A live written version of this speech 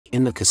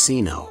In the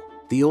casino,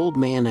 the old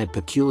man had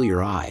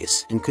peculiar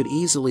eyes and could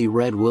easily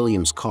read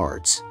William's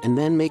cards and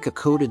then make a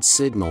coded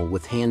signal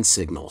with hand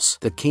signals.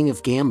 The king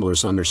of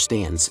gamblers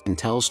understands and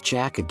tells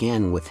Jack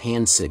again with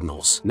hand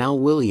signals. Now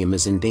William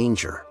is in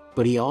danger,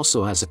 but he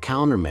also has a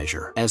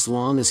countermeasure. As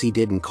long as he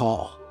didn't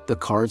call, the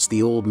cards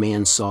the old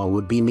man saw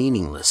would be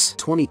meaningless.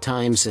 20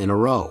 times in a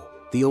row,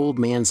 the old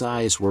man's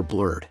eyes were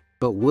blurred,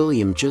 but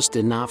William just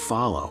did not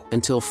follow,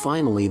 until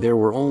finally there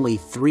were only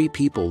 3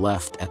 people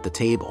left at the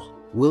table.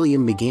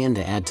 William began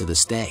to add to the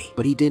stay,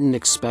 but he didn't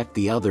expect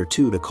the other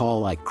 2 to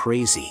call like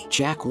crazy.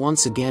 Jack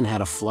once again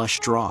had a flush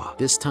draw.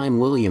 This time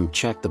William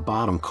checked the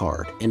bottom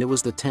card, and it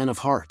was the 10 of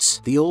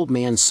hearts. The old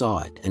man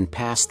saw it and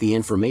passed the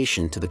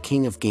information to the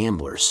king of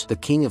gamblers. The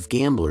king of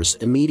gamblers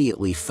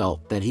immediately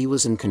felt that he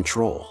was in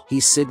control.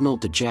 He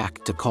signaled to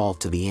Jack to call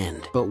to the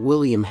end, but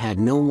William had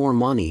no more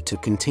money to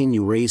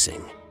continue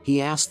raising. He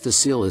asked to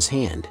seal his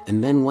hand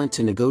and then went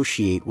to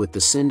negotiate with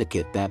the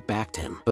syndicate that backed him.